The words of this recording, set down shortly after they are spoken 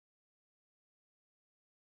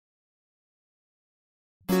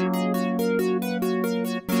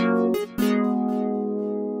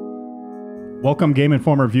Welcome, Game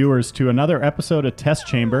Informer viewers, to another episode of Test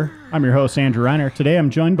Chamber. I'm your host, Andrew Reiner. Today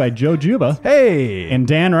I'm joined by Juba. Hey! And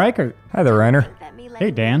Dan Ryckert. Hi there, Reiner.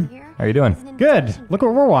 Hey, Dan. How you doing? Good. Look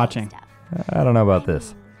what we're watching. I don't know about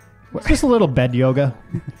this. It's just a little bed yoga.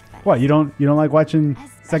 What, you don't like watching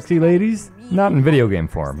sexy ladies? Not in video game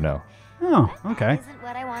form, no. Oh, okay. Isn't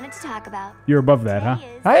what I wanted to talk about. You're above that, huh?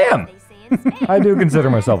 I am. I do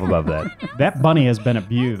consider myself above that. That bunny has been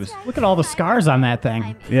abused. Look at all the scars on that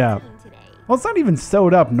thing. Yeah. Well, it's not even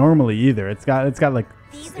sewed up normally either. It's got like,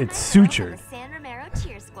 it's sutured.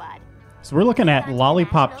 So we're looking at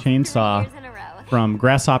Lollipop Chainsaw from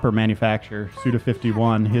Grasshopper Manufacturer,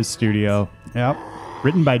 Suda51, his studio. Yep.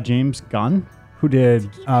 Written by James Gunn. Who did,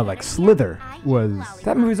 like, Slither was...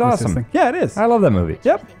 That movie's awesome. Yeah, it is. I love that movie.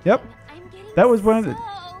 Yep. That was one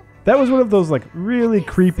of those, like, really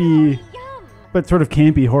creepy... but sort of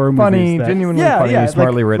campy horror funny, movies. Genuinely funny,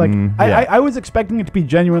 smartly written. I was expecting it to be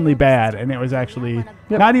genuinely bad, and it was actually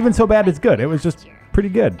not even so bad it's good. It was just pretty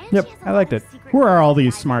good. Yep, I liked it. Who are all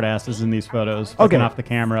these smartasses in these photos? Looking off the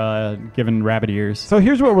camera, giving rabbit ears. So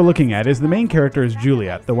here's what we're looking at. Is the main character is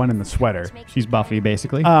Juliet, the one in the sweater. She's Buffy,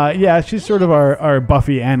 basically. Yeah, she's sort of our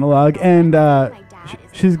Buffy analog, and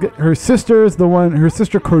her sister is the one. Her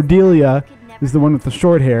sister Cordelia is the one with the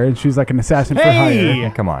short hair, and she's like an assassin for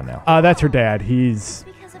hire. Come on now. That's her dad. He's.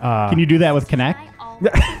 Can you do that with Kinect?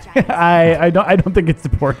 I don't think it's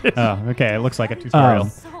supported. Oh, okay. It looks like a tutorial.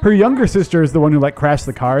 Her younger sister is the one who like crashed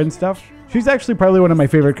the car and stuff. She's actually probably one of my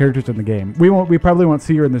favorite characters in the game. We probably won't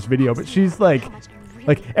see her in this video, but she's like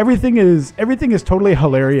everything is totally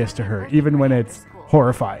hilarious to her, even when it's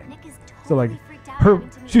horrifying. So like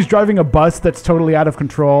she's driving a bus that's totally out of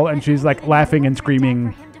control, and she's like laughing and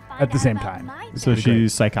screaming at the same time. So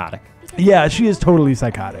she's psychotic. Yeah, she is totally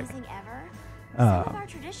psychotic.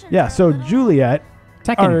 Yeah, so Juliet,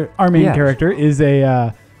 our main character, is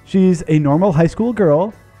she's a normal high school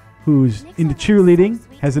girl who's into cheerleading,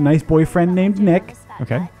 has a nice boyfriend named Nick.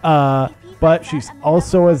 Okay. But she's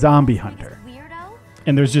also a zombie hunter.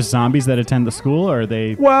 And there's just zombies that attend the school, or are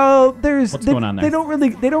they? Well, what's going on there? They don't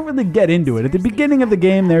really get into it. At the beginning of the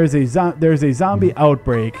game, there's a zombie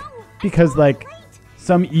outbreak because like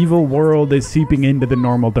some evil world is seeping into the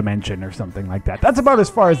normal dimension or something like that. That's about as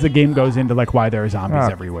far as the game goes into like why there are zombies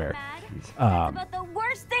everywhere.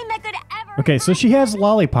 Okay, so she has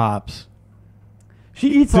lollipops. She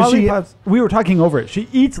eats lollipops. We were talking over it. She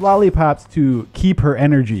eats lollipops to keep her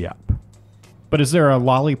energy up. But is there a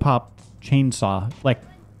lollipop chainsaw? Like,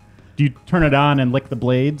 do you turn it on and lick the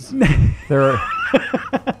blades?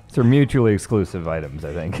 They're mutually exclusive items,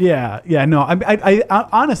 I think. Yeah. No. I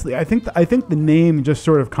honestly, I think the name just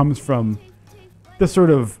sort of comes from the sort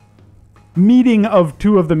of meeting of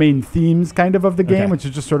two of the main themes, kind of the game, which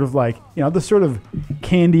is just sort of like the sort of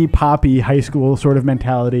candy poppy high school sort of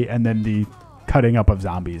mentality, and then the cutting up of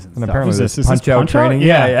zombies and stuff. Apparently, this punch out training.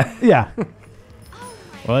 Yeah.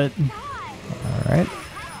 What? All right.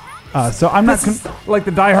 So I'm not like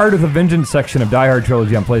the Die Hard with a Vengeance section of Die Hard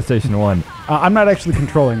trilogy on PlayStation 1. I'm not actually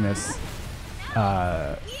controlling this.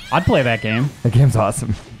 I'd play that game. That game's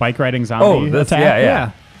awesome. Bike riding zombie attack.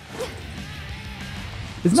 Yeah.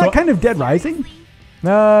 Isn't that kind of Dead Rising?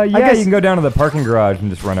 Yeah, you can go down to the parking garage and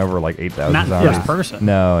just run over like 8,000 Not zombies. first person.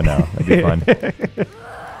 No, that'd be fun.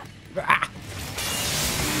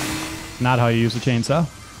 Not how you use a chainsaw.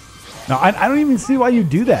 No, I don't even see why you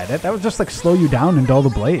do that. That would just like slow you down and dull the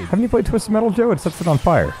blade. Haven't you played Twisted Metal, Joe? It sets it on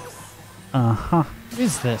fire. Uh-huh. What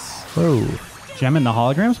is this? Whoa. Gem in the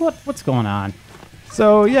holograms? What's going on?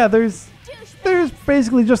 So yeah, there's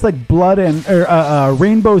basically just like blood and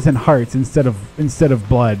rainbows and hearts instead of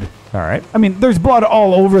blood. All right. I mean, there's blood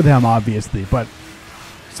all over them, obviously, but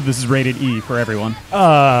So this is rated E for everyone.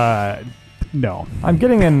 no. I'm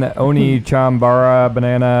getting an Oni Chambara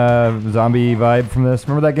banana zombie vibe from this.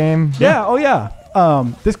 Remember that game? Yeah. Oh yeah.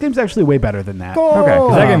 This game's actually way better than that. Okay,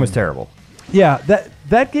 because that game was terrible. Yeah.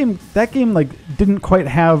 That game like didn't quite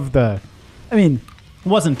have the. I mean. It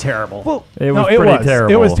wasn't terrible. Well, it was pretty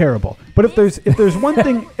terrible. It was terrible. But if there's one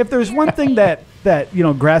thing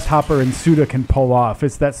that Grasshopper and Suda can pull off,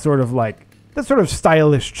 it's that sort of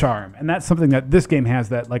stylish charm, and that's something that this game has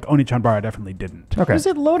that like Oni-Chanbara definitely didn't. Okay. Is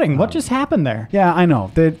it loading? What just happened there? Yeah, I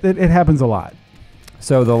know. It happens a lot.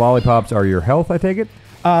 So the lollipops are your health, I take it?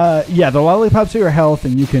 Yeah, the lollipops are your health,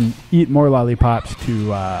 and you can eat more lollipops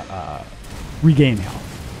to regain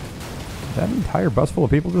health. Did that entire bus full of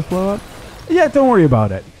people just blow up? Yeah, don't worry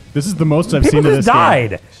about it. This is the most I've People seen of just this died.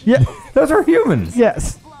 game. Yeah. Those are humans.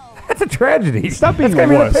 Yes. That's a tragedy. Stop being That's a going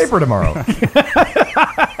to be in wuss. the paper tomorrow.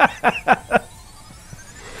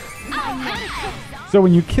 So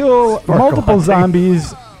when you kill multiple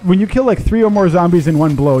zombies when you kill like 3 or more zombies in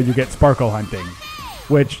one blow, you get sparkle hunting,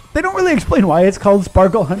 which they don't really explain why it's called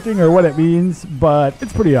sparkle hunting or what it means, but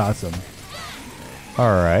it's pretty awesome.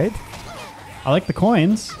 All right. I like the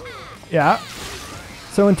coins. Yeah.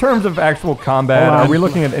 So in terms of actual combat, are we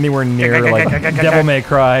looking at anywhere near like Devil May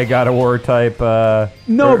Cry, God of War type? No,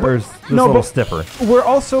 or little stiffer. We're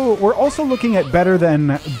also looking at better than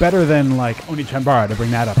like Oni-Chanbara, to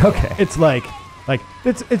bring that up. Okay. It's like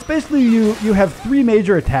it's basically you have 3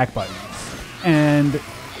 major attack buttons, and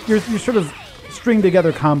you're sort of string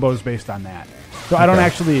together combos based on that. So I don't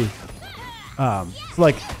actually. So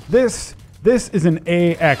like this is an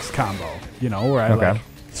AX combo, where I like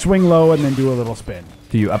swing low and then do a little spin.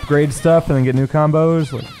 Do you upgrade stuff and then get new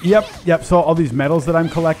combos? Yep. So all these medals that I'm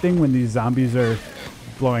collecting when these zombies are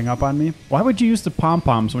blowing up on me. Why would you use the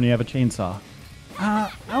pom-poms when you have a chainsaw?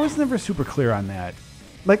 I was never super clear on that.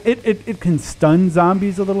 Like, it can stun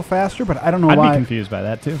zombies a little faster, but I don't know why. I'd be confused by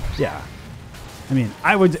that, too. Yeah. I mean,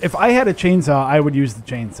 if I had a chainsaw, I would use the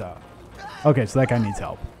chainsaw. Okay, so that guy needs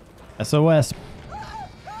help. SOS.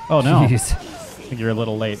 Oh, no. Jeez. I think you're a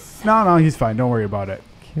little late. No, he's fine. Don't worry about it.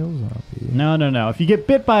 Kill zombie. No. If you get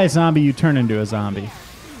bit by a zombie, you turn into a zombie.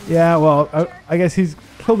 Yeah, well, I guess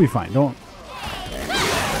he'll be fine. Don't.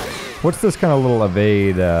 What's this kind of little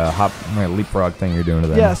evade, hop, leapfrog thing you're doing to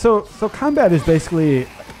them? Yeah, so combat is basically,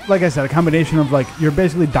 like I said, a combination of like you're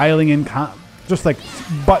basically dialing in just like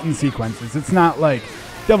button sequences. It's not like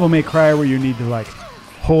Devil May Cry where you need to like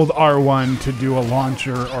hold R1 to do a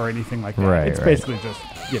launcher or anything like that. Right, it's basically just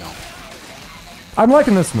I'm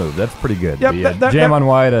liking this move. That's pretty good. Yep, The jam on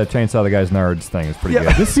white, chainsaw the guy's nards thing is pretty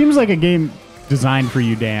good. This seems like a game designed for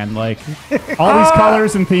you, Dan. Like, all these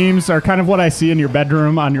colors and themes are kind of what I see in your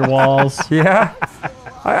bedroom on your walls. Yeah.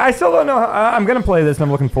 I still don't know. I'm going to play this, and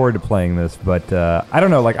I'm looking forward to playing this. But I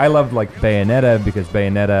don't know. Like, I loved like Bayonetta because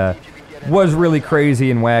Bayonetta was really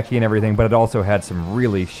crazy and wacky and everything, but it also had some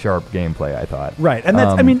really sharp gameplay, I thought. Right, and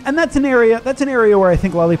that's an area where I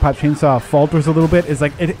think Lollipop Chainsaw falters a little bit. Is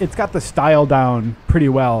like it's got the style down pretty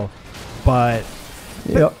well, but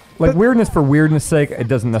weirdness for weirdness' sake, it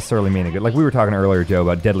doesn't necessarily mean it good. Like we were talking earlier, Joe,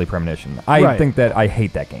 about Deadly Premonition. I think that I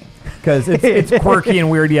hate that game because it's quirky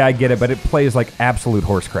and weird. Yeah, I get it, but it plays like absolute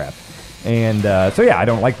horse crap, and so yeah, I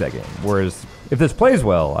don't like that game. Whereas if this plays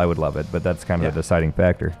well, I would love it, but that's kind of a deciding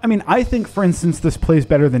factor. I mean, I think, for instance, this plays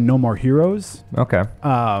better than No More Heroes. Okay.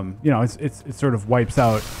 It sort of wipes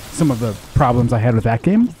out some of the problems I had with that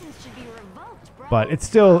game, but it's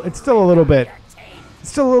still a little bit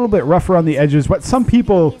rougher on the edges. What some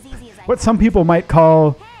people might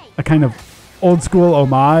call a kind of old school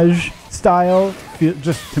homage style,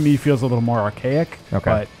 just to me feels a little more archaic.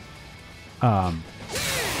 Okay. But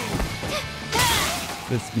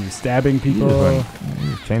this stabbing people.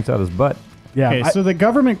 Chainsawed his butt. Yeah. Okay, so the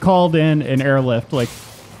government called in an airlift, like,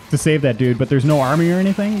 to save that dude, but there's no army or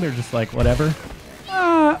anything? They're just like, whatever?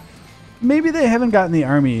 Maybe they haven't gotten the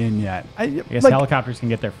army in yet. I guess helicopters can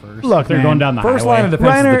get there first. Look, they're going down the first highway. line of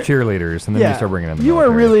defense Reiner, is the cheerleaders, and then you start bringing in the you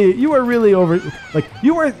military. are really over. Like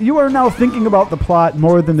you are now thinking about the plot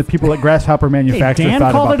more than the people at Grasshopper Manufacturer Dan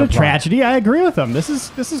thought called about it a the plot. tragedy. I agree with him. This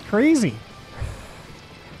is crazy.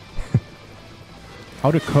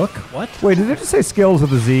 How to cook? What? Wait, did it just say skills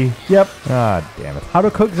with a Z? Yep. Ah, damn it. How to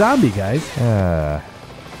cook zombie, guys.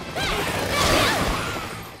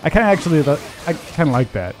 I kind of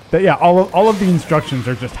like that. Yeah, all of the instructions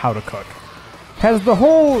are just how to cook. Has the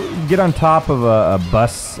whole get on top of a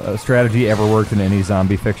bus strategy ever worked in any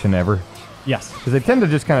zombie fiction ever? Yes. Because they tend to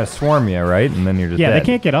just kind of swarm you, right? And then you're just dead. They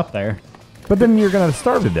can't get up there. But then you're going to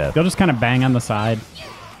starve to death. They'll just kind of bang on the side.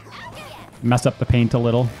 Mess up the paint a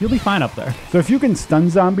little. You'll be fine up there. So if you can stun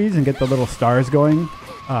zombies and get the little stars going,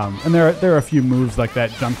 and there are a few moves like that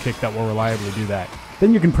jump kick that will reliably do that,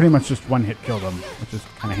 then you can pretty much just one-hit kill them, which is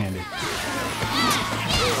kind of handy.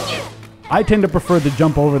 I tend to prefer to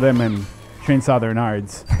jump over them and chainsaw their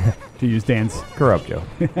nards, to use Dan's. Corrupt, Joe.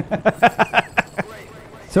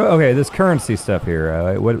 So, okay, this currency stuff here,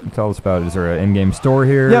 tell us about, is there an in-game store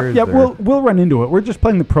here? Yep, we'll run into it. We're just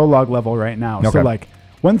playing the prologue level right now. Okay. So, like,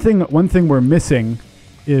 one thing we're missing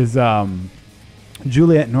is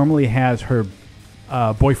Juliet normally has her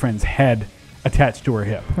boyfriend's head attached to her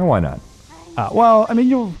hip. Oh, why not? Well, I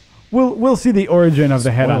mean, we'll see the origin of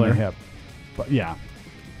the head on the hip. But yeah.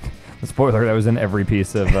 The spoiler, that was in every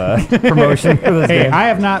piece of promotion for this game. I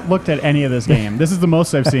have not looked at any of this game. This is the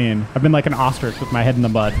most I've seen. I've been like an ostrich with my head in the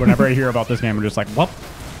mud. Whenever I hear about this game, I'm just like, whoop.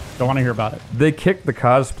 Don't want to hear about it. They kicked the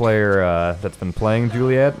cosplayer that's been playing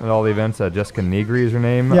Juliet at all the events. Jessica Negri is her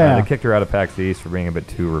name. Yeah. They kicked her out of PAX East for being a bit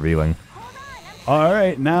too revealing. All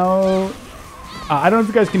right, now I don't know if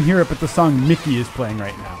you guys can hear it, but the song Mickey is playing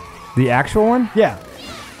right now. The actual one? Yeah.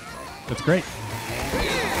 That's great.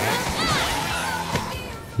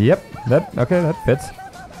 Yep. That fits.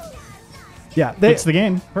 Yeah, It's the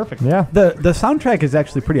game. Perfect. Yeah. The soundtrack is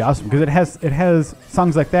actually pretty awesome because it has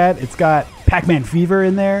songs like that. It's got Pac-Man Fever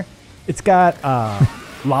in there. It's got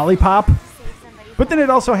Lollipop, but then it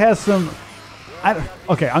also has some.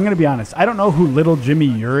 Okay, I'm gonna be honest. I don't know who Little Jimmy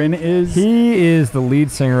Urine is. He is the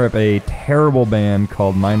lead singer of a terrible band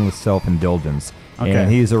called Mindless Self-Indulgence. Okay.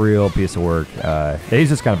 And he's a real piece of work. He's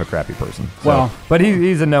just kind of a crappy person. So, Well, but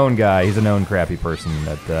he's a known guy. He's a known crappy person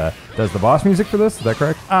that does the boss music for this. Is that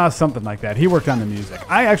correct? Something like that. He worked on the music.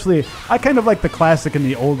 I kind of like the classic and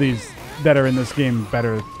the oldies that are in this game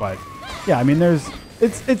better. But yeah, I mean, there's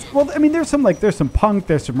some punk,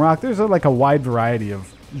 there's some rock, there's like a wide variety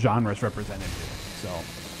of genres represented here. So.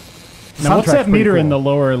 Now, what's Soundtrack's that meter pretty in cool. the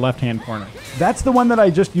lower left-hand corner? That's the one that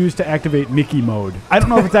I just used to activate Mickey mode. I don't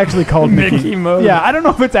know if it's actually called Mickey mode? Yeah, I don't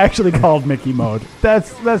know if it's actually called Mickey mode.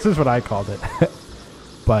 That's just what I called it.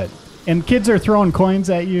 But And kids are throwing coins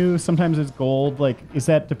at you. Sometimes it's gold. Like, is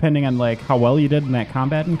that depending on like how well you did in that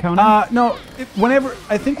combat encounter? no,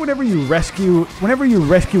 whenever you rescue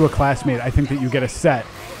a classmate, I think that you get a set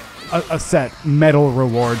medal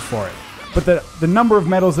reward for it. But the number of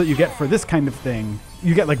medals that you get for this kind of thing,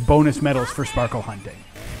 you get like bonus medals for sparkle hunting.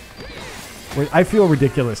 I feel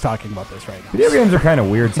ridiculous talking about this right now. Video games are kind of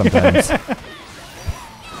weird sometimes.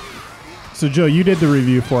 So, Joe, you did the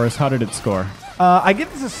review for us. How did it score? I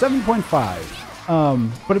give this a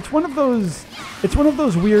 7.5, but it's one of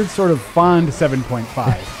those weird sort of fond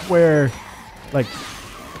 7.5 where, like,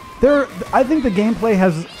 I think the gameplay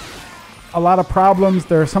has a lot of problems.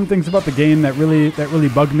 There are some things about the game that really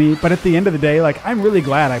bug me, but at the end of the day, like, I'm really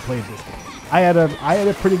glad I played this game. I had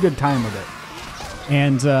a pretty good time with it.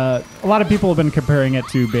 And a lot of people have been comparing it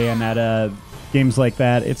to Bayonetta, games like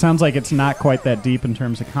that. It sounds like it's not quite that deep in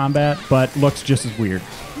terms of combat, but looks just as weird.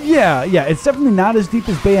 Yeah, it's definitely not as deep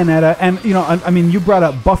as Bayonetta. And, you know, I mean, you brought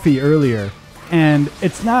up Buffy earlier, and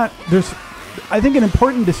it's not, I think an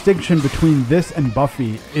important distinction between this and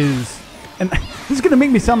Buffy is, and this is going to make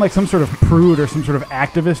me sound like some sort of prude or some sort of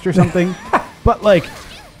activist or something, but, like,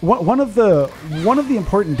 one of the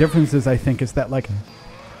important differences, I think, is that, like,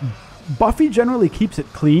 Buffy generally keeps it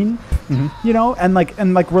clean, you know, and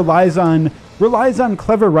relies on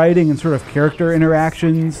clever writing and sort of character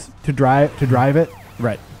interactions to drive it.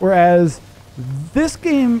 Right. Whereas this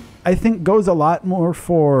game, I think, goes a lot more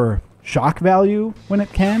for shock value when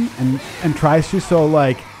it can and tries to. So,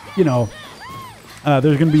 like, you know,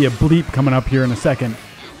 there's going to be a bleep coming up here in a second.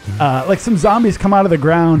 Like some zombies come out of the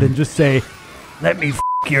ground and just say, "Let me f***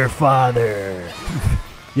 your father."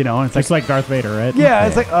 You know, and it's Just like Darth Vader, right? yeah,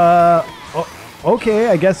 it's like, okay,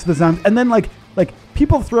 I guess the zombie. And then like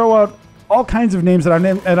people throw out all kinds of names that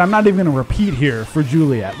I'm not even going to repeat here for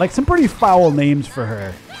Juliet. Like some pretty foul names for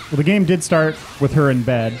her. Well, the game did start with her in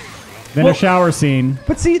bed, then a shower scene.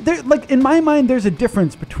 But see, like in my mind, there's a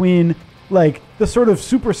difference between like the sort of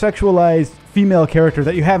super sexualized female character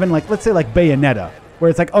that you have in, like, let's say like Bayonetta, where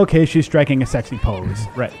it's like, okay, she's striking a sexy pose.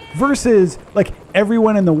 Right. Versus like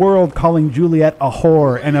everyone in the world calling Juliet a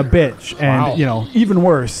whore and a bitch and, Wow. you know, even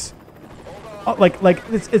worse. Like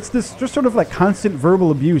it's this just sort of like constant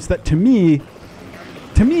verbal abuse that to me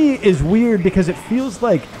is weird because it feels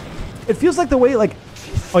like the way, like,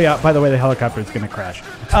 oh yeah, by the way, the helicopter is going to crash.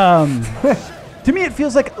 To me, it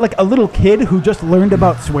feels like a little kid who just learned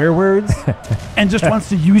about swear words and just wants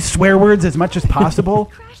to use swear words as much as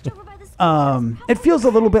possible. It feels a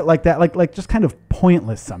little bit like that, like just kind of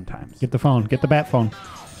pointless sometimes. Get the phone. Get the bat phone.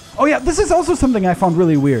 Oh yeah, this is also something I found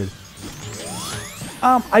really weird.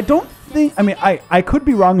 I don't think, I mean, I could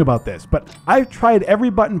be wrong about this, but I've tried every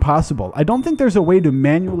button possible. I don't think there's a way to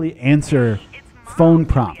manually answer phone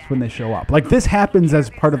prompts when they show up. Like, this happens as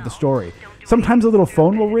part of the story. Sometimes a little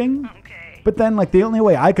phone will ring, but then, like, the only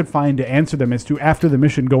way I could find to answer them is to, after the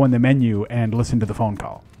mission, go in the menu and listen to the phone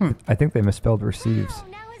call. I think they misspelled receives.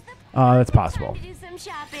 That's possible. Do some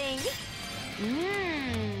shopping.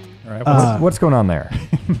 All right. What's going on there?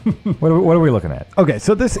 what are we looking at? Okay,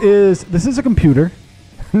 so this is a computer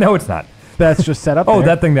No, it's not. that's just set up Oh, there.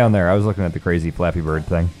 that thing down there. I was looking at the crazy Flappy Bird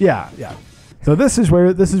thing. Yeah. So this is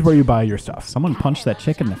where you buy your stuff. Someone punched that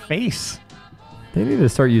chick in the face. They need to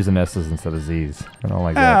start using S's instead of Z's. I don't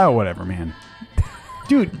like that. Whatever, man.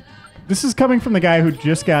 Dude, this is coming from the guy who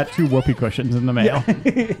just got 2 whoopee cushions in the mail.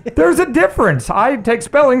 There's a difference. I take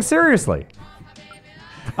spelling seriously.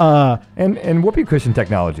 And whoopee cushion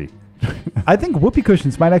technology. I think whoopee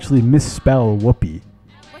cushions might actually misspell whoopee.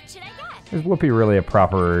 What should I get? Is Whoopi really a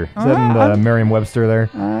proper... Is that in Merriam-Webster there?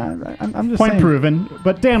 I'm just Point saying. proven.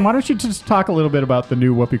 But Dan, why don't you just talk a little bit about the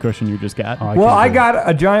new whoopee cushion you just got? Well, I got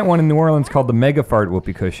a giant one in New Orleans called the Mega Fart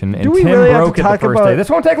Whoopee Cushion, and Do we Tim really have broke to it the talk first about- day. This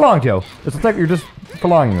won't take long, Joe. You're just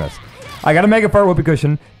prolonging this. I got a Mega Fart Whoopee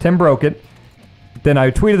Cushion. Tim broke it. Then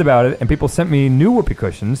I tweeted about it, and people sent me new whoopee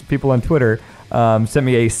cushions. People on Twitter sent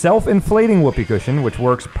me a self-inflating whoopee cushion, which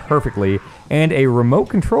works perfectly, and a remote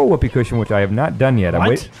control whoopee cushion, which I have not done yet.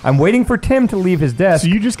 What? I'm waiting for Tim to leave his desk. So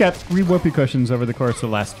you just got 3 whoopee cushions over the course of the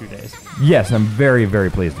last 2 days. Yes, and I'm very,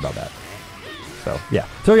 very pleased about that. So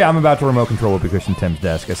yeah, I'm about to remote control whoopee cushion Tim's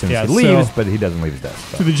desk as soon as he leaves, but he doesn't leave his desk.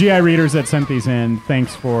 So. To the GI readers that sent these in,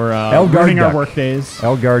 thanks for Elgard ruining our Duck. work days.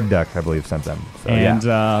 Elgard Duck, I believe, sent them. So,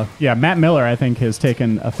 And Matt Miller, I think, has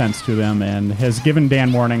taken offense to them and has given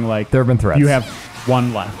Dan warning, like, there have been threats. You have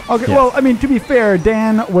 1 left. Okay, Yeah. well, I mean, to be fair,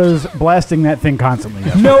 Dan was blasting that thing constantly.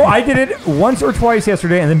 yesterday. No, I did it once or twice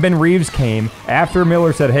yesterday, and then Ben Reeves came after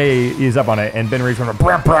Miller said, "Hey, he's up on it," and Ben Reeves went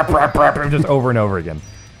brap, brap, brap, brap, just over and over again.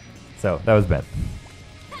 So that was Ben.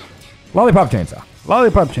 Lollipop Chainsaw.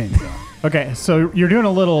 Lollipop Chainsaw. Okay, so you're doing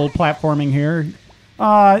a little platforming here.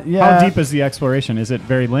 Yeah. How deep is the exploration? Is it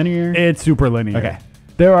very linear? It's super linear. Okay.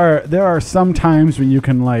 There are some times when you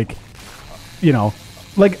can like you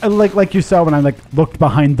saw when I looked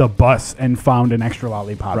behind the bus and found an extra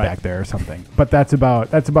lollipop Right. back there or something. But that's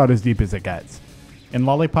about as deep as it gets. And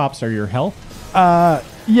lollipops are your health?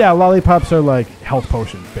 Yeah, lollipops are like health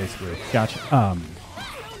potions basically. Gotcha.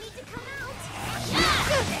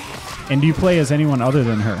 And do you play as anyone other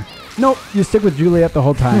than her? Nope, you stick with Juliet the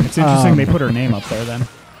whole time. It's interesting they put her name up there then.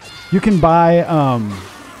 You can buy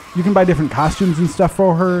different costumes and stuff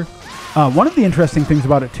for her. One of the interesting things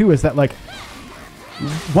about it too is that like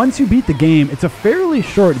once you beat the game, it's a fairly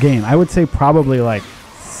short game. I would say probably like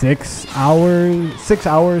 6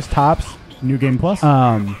 hours tops. New Game Plus?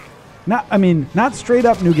 Not straight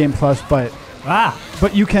up New Game Plus, but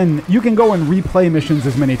you can go and replay missions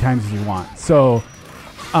as many times as you want. So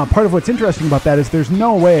part of what's interesting about that is there's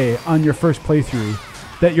no way on your first playthrough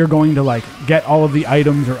that you're going to like get all of the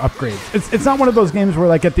items or upgrades. It's not one of those games where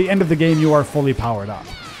like at the end of the game you are fully powered up.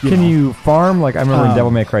 Can you farm? Like I remember in Devil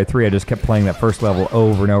May Cry 3, I just kept playing that first level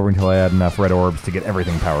over and over until I had enough red orbs to get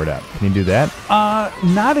everything powered up. Can you do that?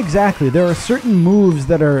 Not exactly. There are certain moves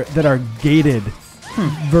that are gated.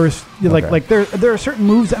 Versus like there are certain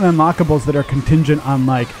moves and unlockables that are contingent on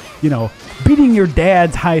like beating your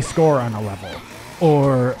dad's high score on a level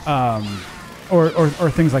or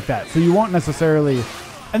things like that. So you won't necessarily.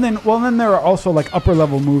 And then there are also like upper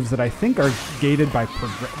level moves that I think are gated by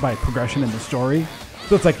progression in the story.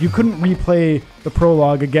 So it's like you couldn't replay the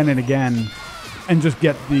prologue again and again and just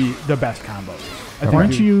get the best combos.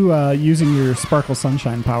 Aren't you using your Sparkle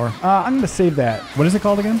Sunshine power? I'm going to save that. What is it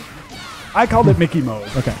called again? I called it Mickey mode.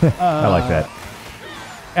 Okay. I like that.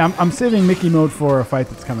 I'm saving Mickey mode for a fight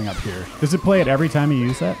that's coming up here. Does it play it every time you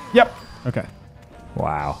use that? Yep. Okay.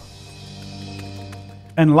 Wow.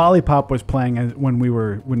 And Lollipop was playing when we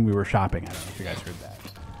were shopping. I don't know if you guys heard that.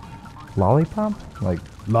 Lollipop? Like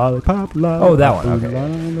Lollipop. Oh, that one. Okay.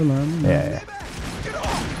 Yeah.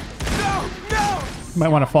 You might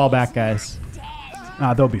want to fall back, guys.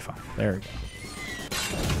 They'll be fine. There we go.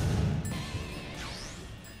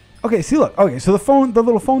 Okay, see, look. Okay, so the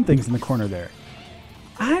little phone thing's in the corner there.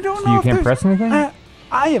 I don't know. You if can't there's- press anything?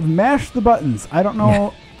 I have mashed the buttons. I don't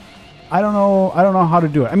know. I don't know how to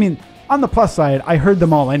do it. I mean, on the plus side, I heard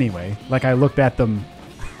them all anyway. Like I looked at them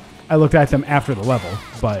after the level,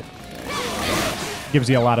 but Gives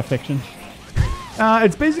you a lot of fiction.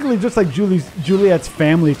 it's basically just like Juliet's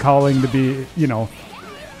family calling to be,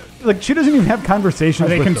 like she doesn't even have conversations. Are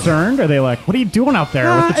they with them. concerned? Are they like, what are you doing out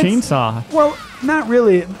there with the chainsaw? Well, not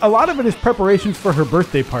really. A lot of it is preparations for her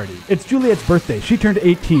birthday party. It's Juliet's birthday. She turned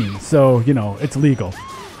 18, so, it's legal.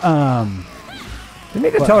 You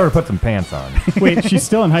need to tell her to put some pants on. Wait, she's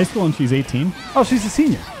still in high school and she's 18? Oh, she's a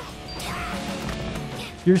senior.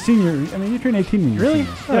 You're a senior. I mean, you turn 18 when you're Really? a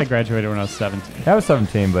senior. I thought I graduated when I was 17. I was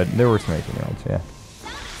 17, but there were some 18-year-olds, yeah.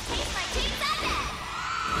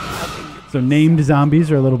 So named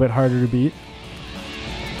zombies are a little bit harder to beat.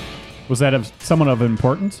 Was that someone of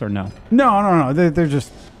importance or no? No. They're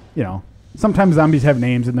just, sometimes zombies have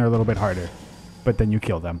names and they're a little bit harder, but then you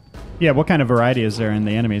kill them. Yeah, what kind of variety is there in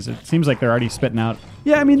the enemies? It seems like they're already spitting out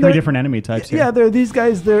Yeah, I mean, 3 different enemy types here. Yeah, they're these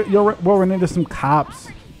guys. We'll run into some cops.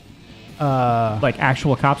 Like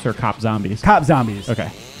actual cops or cop zombies? Cop zombies. Okay.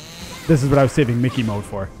 This is what I was saving Mickey mode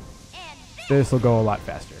for. This will go a lot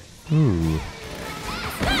faster. Ooh.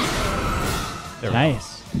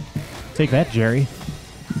 Nice. Take that, Jerry.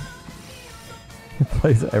 It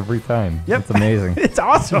plays every time. Yep. It's amazing. It's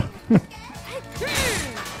awesome.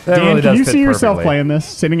 That Dan, really can does you fit see yourself perfectly. playing this,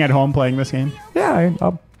 sitting at home playing this game? Yeah,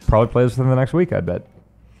 I'll probably play this within the next week, I bet.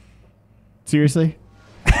 Seriously?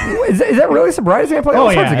 Is that really surprising? I play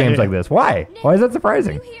all sorts of games like this. Why? Why is that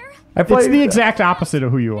surprising? I It's the exact opposite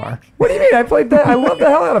of who you are. What do you mean? I played that. I love the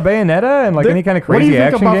hell out of Bayonetta and like any kind of What do crazy you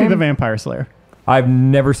think action of Buffy game. the Vampire Slayer? I've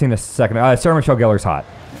never seen a second. Sarah Michelle Gellar's hot.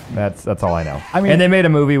 That's all I know. I mean- and they made a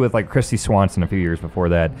movie with like Christy Swanson a few years before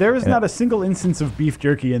that. There is And not a single instance of beef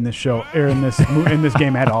jerky in this show or in this in this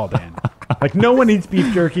game at all, Dan. Like no one eats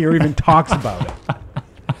beef jerky or even talks about it.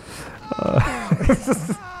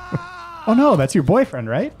 Oh no, that's your boyfriend,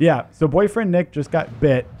 right? Yeah. So boyfriend Nick just got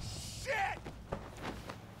bit.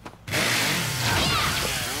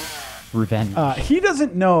 Revenge. He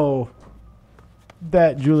doesn't know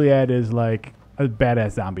that Juliet is like a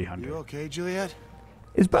badass zombie hunter. You okay, Juliet?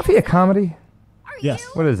 Is Buffy a comedy? Yes.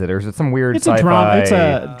 What is it? Or is it some weird It's a sci-fi? drama. It's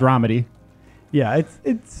a dramedy. Yeah,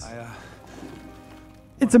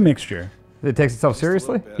 it's a mixture. It takes itself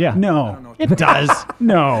seriously? Yeah. No, It does.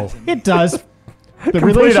 no. It does. The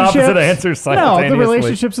Complete opposite answer No, simultaneously. the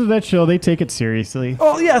relationships of that show, they take it seriously.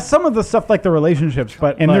 Oh yeah, some of the stuff like the relationships,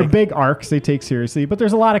 but And like, they're big arcs they take seriously, but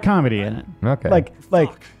there's a lot of comedy in it. Okay. like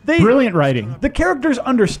they Brilliant writing. the characters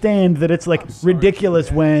understand that it's like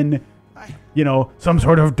ridiculous when, you know, some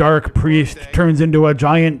sort of dark priest turns into a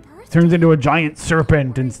giant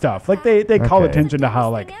serpent and stuff. Like they call Okay. attention to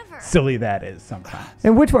how like silly that is sometimes.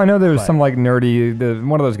 And which one? I know there was some like nerdy,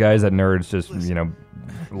 one of those guys that nerds just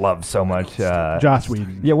love so much. Joss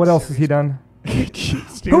Whedon. Yeah. What else has he done?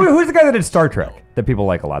 Jeez, dude. Who's the guy that did Star Trek that people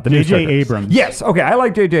like a lot? The new J.J. Star Trek. Abrams. Yes. Okay. I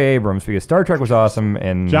like J.J. Abrams because Star Trek was awesome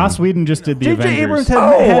and Joss Whedon just did the J.J. Avengers. Abrams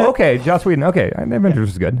Oh, okay. Joss Whedon. Okay. The Avengers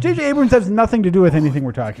was good. J.J. Abrams has nothing to do with anything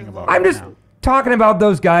we're talking about. I'm right just now. talking about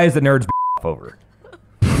those guys that nerds off over.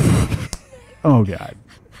 Oh God.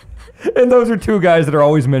 And those are two guys that are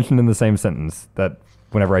always mentioned in the same sentence. That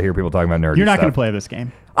whenever I hear people talking about nerds, You're not going to play this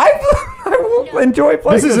game. I will enjoy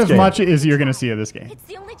playing This is as game. much as you're going to see of this game. It's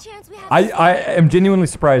the only chance we have. I am genuinely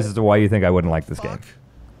surprised as to why you think I wouldn't like this game.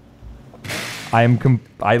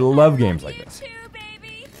 I love games like this.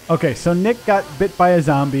 Okay, so Nick got bit by a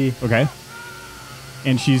zombie. Okay.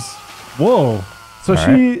 And she's... Whoa. So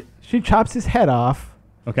All she chops his head off.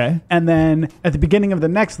 Okay. And then at the beginning of the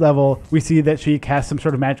next level, we see that she casts some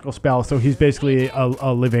sort of magical spell. So he's basically a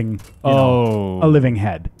living, a living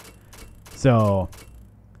head. So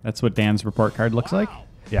That's what Dan's report card looks like.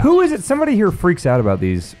 yeah. Who is it? Somebody here freaks out about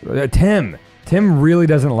these. Tim. Tim really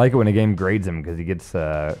doesn't like it when a game grades him because he gets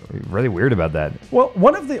really weird about that. Well,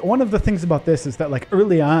 one of the things about this is that like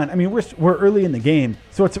early on, I mean we're early in the game,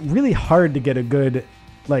 so it's really hard to get a good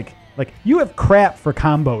like you have crap for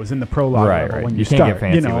combos in the prologue level Right. when You you can't start, get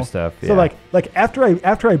fancy you know? with stuff, So yeah. like after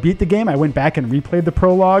I beat the game, I went back and replayed the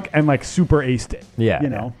prologue and like super aced it. Yeah. You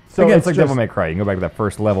know. So again, it's like just- Devil May Cry. You can go back to that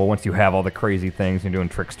first level once you have all the crazy things. You're doing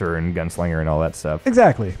Trickster and Gunslinger and all that stuff.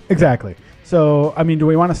 Exactly. So I mean, do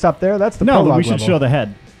we want to stop there? That's the No, prologue but we should level. show the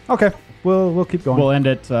head. Okay. We'll keep going. We'll end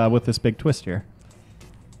it with this big twist here.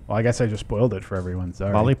 Well, I guess I just spoiled it for everyone.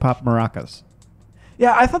 Sorry. Lollipop maracas.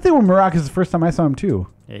 Yeah, I thought they were maracas the first time I saw them too.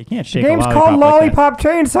 Yeah, you can't The shake game's a called lollipop like that.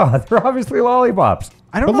 Lollipop Chainsaw. They're obviously lollipops.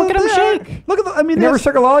 I don't But know. look at if them they are. shake. Look at the. I mean, You never they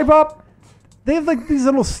shook a lollipop? have like these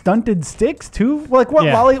little stunted sticks too. Like what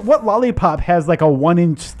Yeah. what lollipop has like a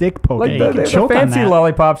 1-inch stick poking? Like you the, can the choke on fancy that.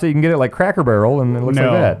 lollipops that you can get at like Cracker Barrel and it looks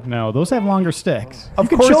like that. No, those have longer sticks. Of You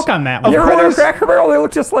can course- choke on that one. You ever been to a course- Cracker Barrel? They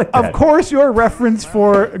look just like that. Of course, your reference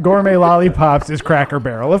for gourmet lollipops is Cracker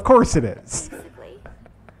Barrel. Of course it is.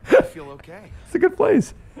 I feel okay. It's a good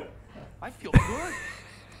place. I feel good.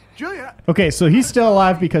 Juliet. Okay, so he's still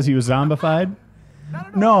alive because he was zombified.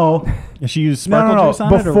 No, Did she use no, sparkle no, juice no.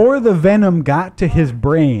 on it? or- Before the venom got to his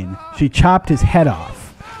brain, she chopped his head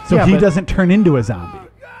off, so Yeah, he but- doesn't turn into a zombie.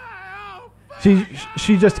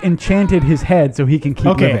 She just enchanted his head so he can keep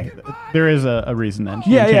Okay, living. there is a reason then.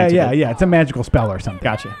 She Yeah. enchanted it. It's a magical spell or something.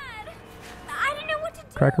 Gotcha. I don't know what to do.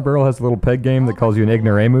 Cracker Barrel has a little peg game that calls you an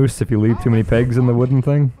ignoramus if you leave too many pegs in the wooden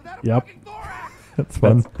thing. Yep, That's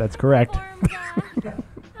fun. that's correct. A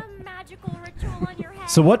magical ritual on your head.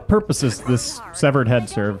 So what purpose does this severed head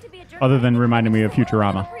serve, other than reminding me of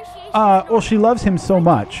Futurama? Well, she loves him so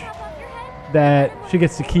much that she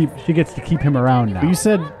gets to keep him around now. But you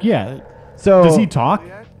said, yeah. So Does he talk?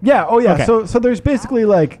 Yeah. Oh, yeah. Okay. So there's basically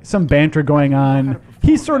like some banter going on.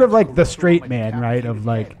 He's sort of like the straight man, right? Of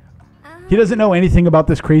like, he doesn't know anything about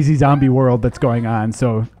this crazy zombie world that's going on.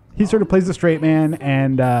 So he sort of plays the straight man,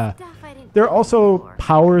 and there are also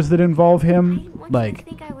powers that involve him. Like,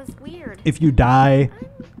 think I was weird. if you die,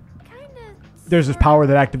 Kinda there's this power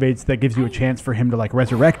that activates that gives you a chance for him to like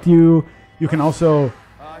resurrect you. You can also,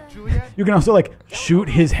 Juliet. You can also like shoot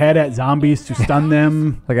his head at zombies to stun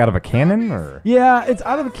them. Like out of a cannon, or Yeah, it's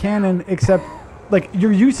out of a cannon, except like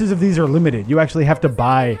your uses of these are limited. You actually have to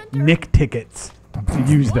buy Nick tickets to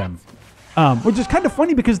use them, which is kind of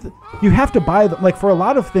funny because you have to buy them. Like for a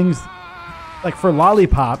lot of things, like for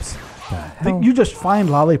lollipops, you just find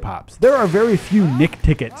lollipops. There are very few Nick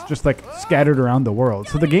tickets just like scattered around the world.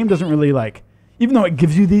 So the game doesn't really like, even though it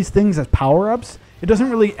gives you these things as power-ups, it doesn't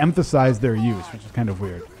really emphasize their use, which is kind of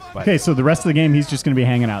weird. But Okay, so the rest of the game, he's just going to be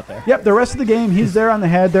hanging out there. Yep, the rest of the game, he's there on the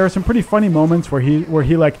head. There are some pretty funny moments where he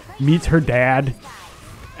like meets her dad,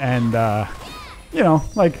 and you know,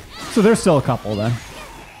 like, So there's still a couple then.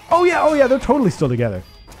 oh yeah, they're totally still together.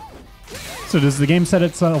 So does the game set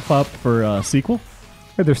itself up for a sequel?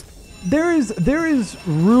 Wait, There is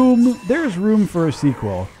room for a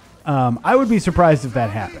sequel. I would be surprised if that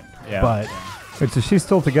happened. Yeah. But so she's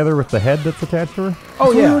still together with the head that's attached to her? oh That's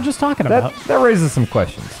what yeah, we were just talking about. That raises some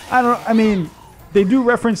questions. I mean, they do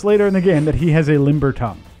reference later in the game that he has a limber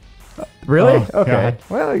tongue. Really? Oh, okay. God.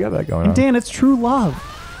 Well, you got that going on. Dan, it's true love.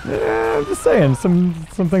 Yeah, I'm just saying, some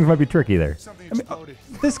things might be tricky there.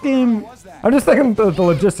 This game. I'm just thinking the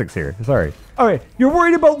logistics here. Sorry. All right, you're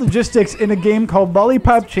worried about logistics in a game called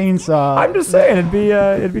Lollipop Chainsaw. I'm just saying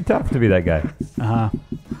it'd be tough to be that guy. Uh-huh.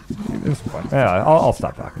 It was fun. Yeah, I'll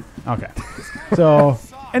stop talking. Okay. So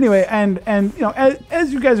anyway, and you know,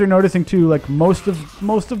 as you guys are noticing too, like most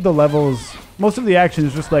of the levels, most of the action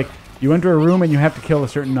is just like you enter a room and you have to kill a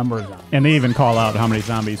certain number of zombies. And they even call out how many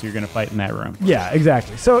zombies you're going to fight in that room. Yeah,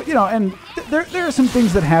 exactly. So you know, and there are some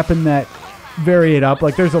things that happen that vary it up.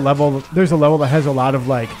 Like there's a level that has a lot of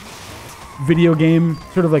like video game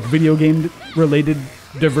related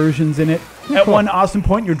diversions in it. At one awesome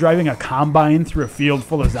point, you're driving a combine through a field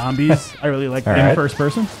full of zombies. I really like that. In first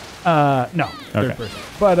person? No, third Okay. person.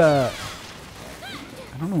 But I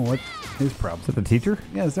don't know what his problem. Is it the teacher?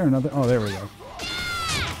 Yeah, is there another? Oh, there we go.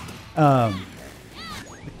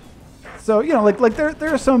 So you know, like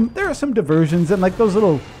there are some diversions and like there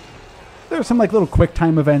are some like little quick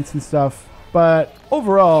time events and stuff. But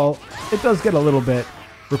overall, it does get a little bit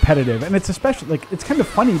repetitive, and it's especially like it's kind of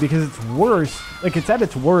funny because it's worse. Like it's at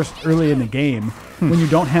its worst early in the game when you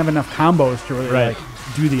don't have enough combos to really Right.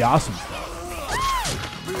 like do the awesome stuff.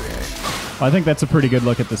 Well, I think that's a pretty good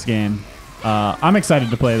look at this game. I'm excited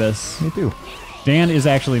to play this. Me too. Dan is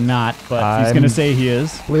actually not, but he's going to say he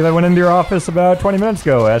is. I believe I went into your office about 20 minutes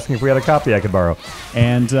ago asking if we had a copy I could borrow.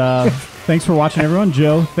 And thanks for watching, everyone.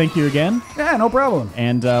 Joe, thank you again. Yeah, no problem.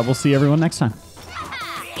 And we'll see everyone next time.